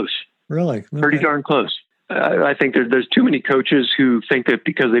darn close. Really? Okay. Pretty darn close. I think there's too many coaches who think that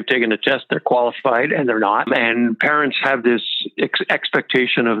because they've taken a test, they're qualified, and they're not. And parents have this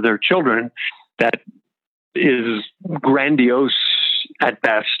expectation of their children that is grandiose at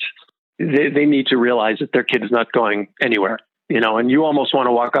best. They need to realize that their kid is not going anywhere, and you almost want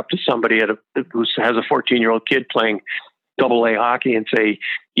to walk up to somebody who has a 14-year-old kid playing AA hockey and say,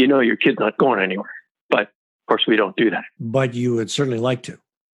 your kid's not going anywhere. But of course we don't do that. But you would certainly like to.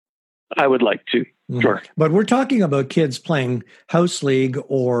 I would like to. Mm-hmm. Sure. But we're talking about kids playing house league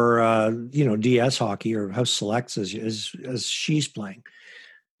or, DS hockey or house selects as she's playing.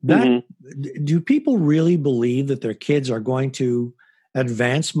 Do people really believe that their kids are going to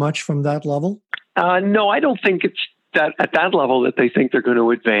advance much from that level? No, I don't think it's that at that level that they think they're going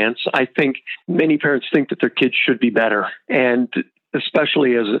to advance. I think many parents think that their kids should be better. And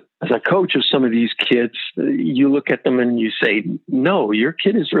especially as a coach of some of these kids, you look at them and you say, no, your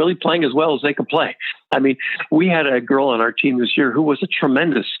kid is really playing as well as they can play. I mean, we had a girl on our team this year who was a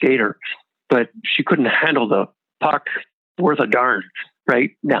tremendous skater, but she couldn't handle the puck worth a darn.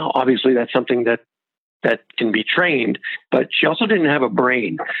 Right now, obviously, that's something that can be trained, but she also didn't have a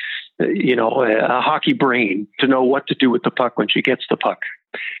brain, a hockey brain to know what to do with the puck when she gets the puck.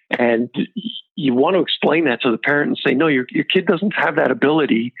 And you want to explain that to the parent and say, no, your kid doesn't have that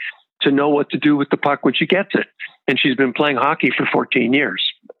ability to know what to do with the puck when she gets it. And she's been playing hockey for 14 years.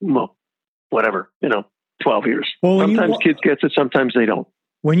 Well, whatever, 12 years. Well, sometimes kids get it, sometimes they don't.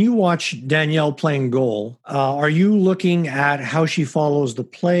 When you watch Danielle playing goal, are you looking at how she follows the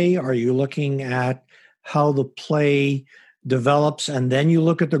play? Are you looking at how the play develops and then you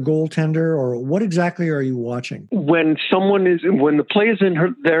look at the goaltender, or what exactly are you watching? When the play is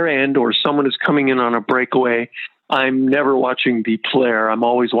in their end or someone is coming in on a breakaway, I'm never watching the player. I'm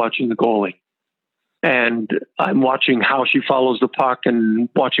always watching the goalie. And I'm watching how she follows the puck and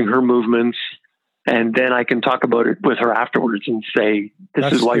watching her movements. And then I can talk about it with her afterwards and say,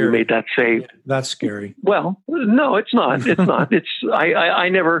 this is why you made that save. Yeah, that's scary. Well, no, it's not. It's not. I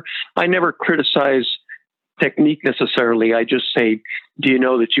never criticize technique necessarily. I just say, do you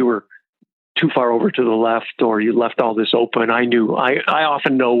know that you were too far over to the left, or you left all this open? I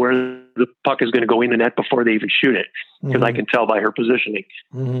often know where the puck is going to go in the net before they even shoot it, because I can tell by her positioning.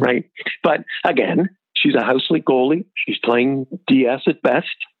 Right. But again, she's a house league goalie. She's playing DS at best.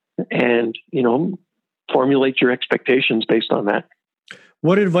 And, formulate your expectations based on that.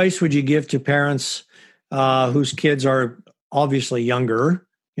 What advice would you give to parents whose kids are obviously younger,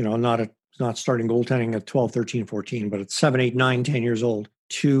 not starting goaltending at 12, 13, 14, but at 7, 8, 9, 10 years old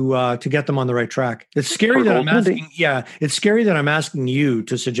to get them on the right track? It's scary that I'm asking. Yeah, it's scary that I'm asking you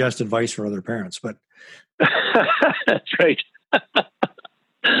to suggest advice for other parents, but that's right.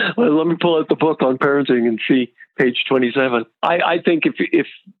 Well, let me pull out the book on parenting and see page 27. I think if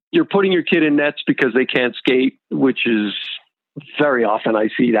you're putting your kid in nets because they can't skate, which is very often I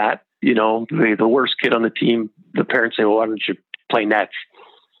see that, the worst kid on the team, the parents say, well, why don't you play nets?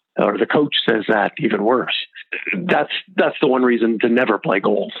 Or the coach says that, even worse. That's the one reason to never play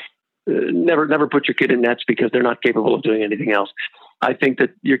goal. Never put your kid in nets because they're not capable of doing anything else. I think that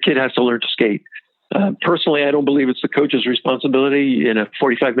your kid has to learn to skate. Personally, I don't believe it's the coach's responsibility in a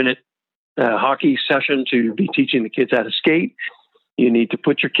 45-minute hockey session to be teaching the kids how to skate. You need to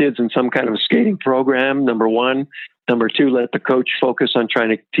put your kids in some kind of a skating program, number one. Number two, let the coach focus on trying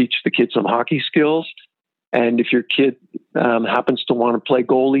to teach the kids some hockey skills. And if your kid happens to want to play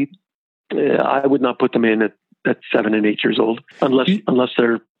goalie, I would not put them in at 7 and 8 years old, unless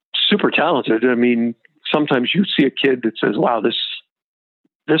they're super talented. I mean, sometimes you see a kid that says, wow,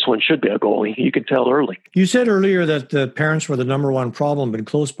 this one should be a goalie. You can tell early. You said earlier that the parents were the number one problem, but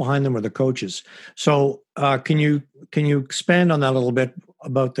close behind them were the coaches. So can you expand on that a little bit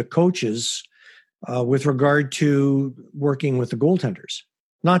about the coaches with regard to working with the goaltenders,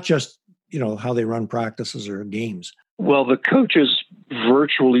 not just, how they run practices or games? Well, the coaches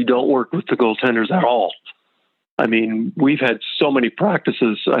virtually don't work with the goaltenders at all. I mean, we've had so many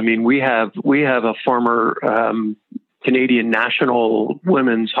practices. I mean, we have a former Canadian national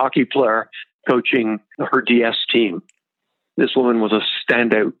women's hockey player coaching her DS team. This woman was a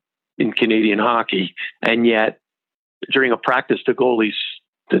standout in Canadian hockey, and yet during a practice, the goalies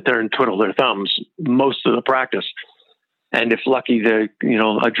sit there and twiddle their thumbs most of the practice. And if lucky, a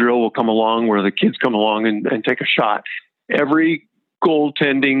drill will come along where the kids come along and take a shot. Every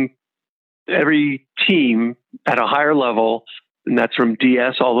team at a higher level, and that's from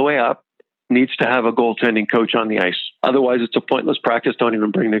DS all the way up, needs to have a goaltending coach on the ice. Otherwise, it's a pointless practice. Don't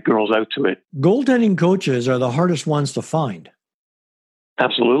even bring the girls out to it. Goaltending coaches are the hardest ones to find.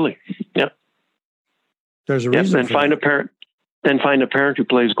 Absolutely. Yep. There's a reason. And find a parent who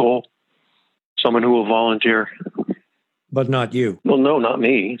plays goal. Someone who will volunteer. But not you. Well, no, not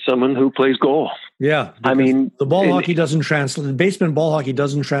me. Someone who plays goal. Yeah. I mean, the hockey doesn't translate. Basement ball hockey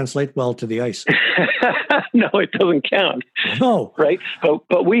doesn't translate well to the ice. No, it doesn't count. No. Right.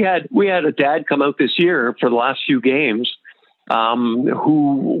 But we had a dad come out this year for the last few games,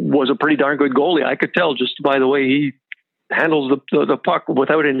 who was a pretty darn good goalie. I could tell just by the way he handles the puck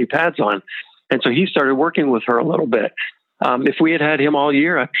without any pads on. And so he started working with her a little bit. If we had him all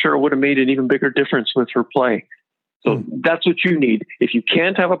year, I'm sure it would have made an even bigger difference with her play. So that's what you need. If you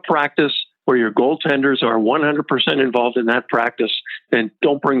can't have a practice where your goaltenders are 100% involved in that practice, then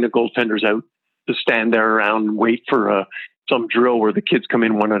don't bring the goaltenders out to stand there around and wait for some drill where the kids come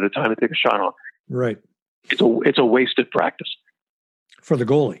in one at a time and take a shot on. Right. It's a wasted practice. For the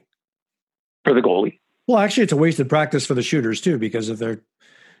goalie. For the goalie. Well, actually, it's a wasted practice for the shooters too, because if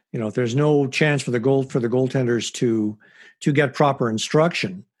there's no chance for the goaltenders to get proper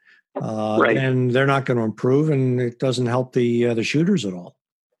instruction, right, then they're not going to improve, and it doesn't help the shooters at all.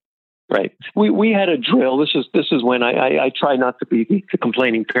 Right. We had a drill. This is when I try not to be the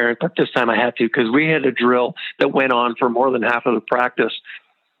complaining parent, but this time I had to, because we had a drill that went on for more than half of the practice,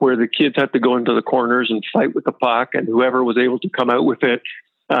 where the kids had to go into the corners and fight with the puck, and whoever was able to come out with it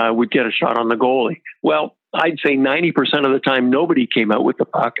would get a shot on the goalie. Well, I'd say 90% of the time, nobody came out with the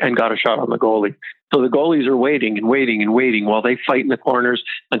puck and got a shot on the goalie. So the goalies are waiting and waiting and waiting while they fight in the corners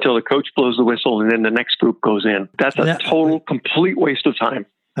until the coach blows the whistle, and then the next group goes in. That's a total, complete waste of time.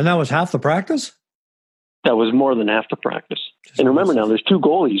 And that was half the practice? That was more than half the practice. And remember now, there's two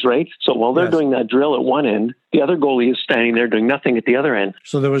goalies, right? So while they're doing that drill at one end, the other goalie is standing there doing nothing at the other end.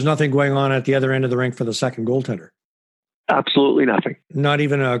 So there was nothing going on at the other end of the rink for the second goaltender? Absolutely nothing. Not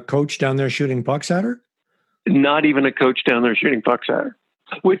even a coach down there shooting pucks at her? Not even a coach down there shooting pucks at her,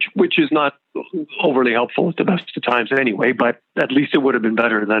 which is not overly helpful at the best of times anyway, but at least it would have been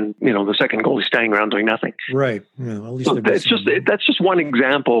better than, the second goalie standing around doing nothing. Right. Yeah, at least so that's just one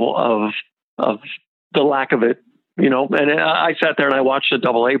example of the lack of it, and I sat there and I watched a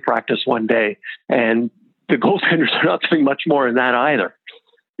AA practice one day, and the goaltenders are not doing much more in that either.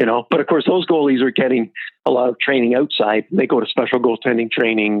 But of course, those goalies are getting a lot of training outside. They go to special goaltending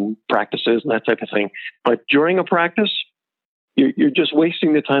training practices and that type of thing. But during a practice, you're just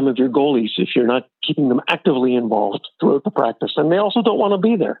wasting the time of your goalies if you're not keeping them actively involved throughout the practice. And they also don't want to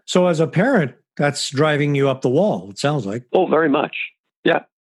be there. So as a parent, that's driving you up the wall, it sounds like. Oh, very much. Yeah,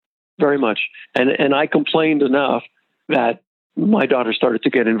 very much. And I complained enough that my daughter started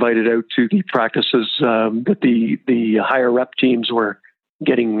to get invited out to the practices that the higher rep teams were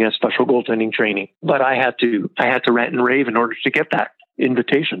getting special goaltending training. But I had to rant and rave in order to get that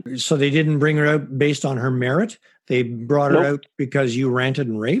invitation. So they didn't bring her out based on her merit? They brought her out because you ranted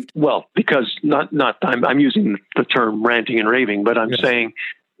and raved? Well, because I'm using the term ranting and raving, but I'm saying,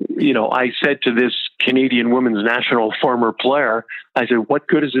 I said to this Canadian women's national former player, I said, what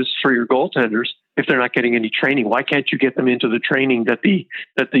good is this for your goaltenders if they're not getting any training? Why can't you get them into the training that the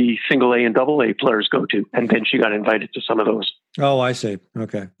single A and double A players go to? And then she got invited to some of those. Oh, I see.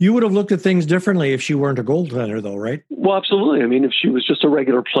 Okay. You would have looked at things differently if she weren't a goaltender, though, right? Well, absolutely. I mean, if she was just a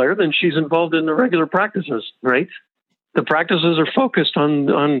regular player, then she's involved in the regular practices, right? The practices are focused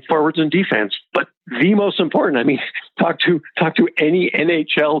on forwards and defense. But the most important, I mean, talk to any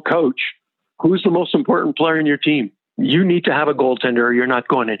NHL coach. Who's the most important player in your team? You need to have a goaltender or you're not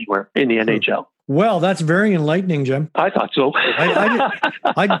going anywhere in the NHL. Well, that's very enlightening, Jim. I thought so.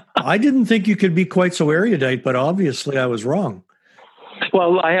 I didn't think you could be quite so erudite, but obviously I was wrong.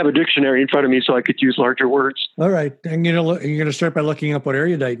 Well, I have a dictionary in front of me, so I could use larger words. All right. And you're going to start by looking up what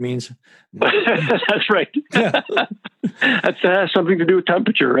erudite means. That's right. Yeah. That has something to do with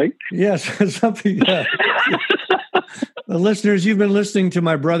temperature, right? Yes. Something. Yeah. The listeners, you've been listening to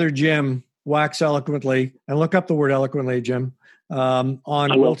my brother, Jim, wax eloquently. And look up the word eloquently, Jim. On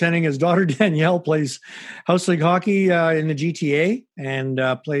goaltending. His daughter Danielle plays House League hockey in the GTA and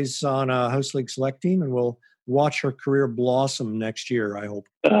plays on a House League select team, and we'll watch her career blossom next year, I hope.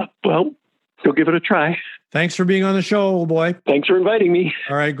 Well, go give it a try. Thanks for being on the show, old boy. Thanks for inviting me.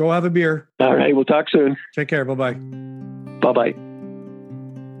 All right, go have a beer. All right, we'll talk soon. Take care. Bye-bye. Bye-bye.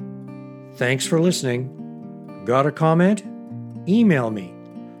 Thanks for listening. Got a comment? Email me,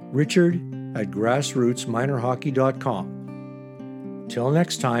 richard@grassrootsminorhockey.com. Till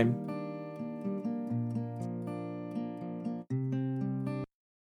next time,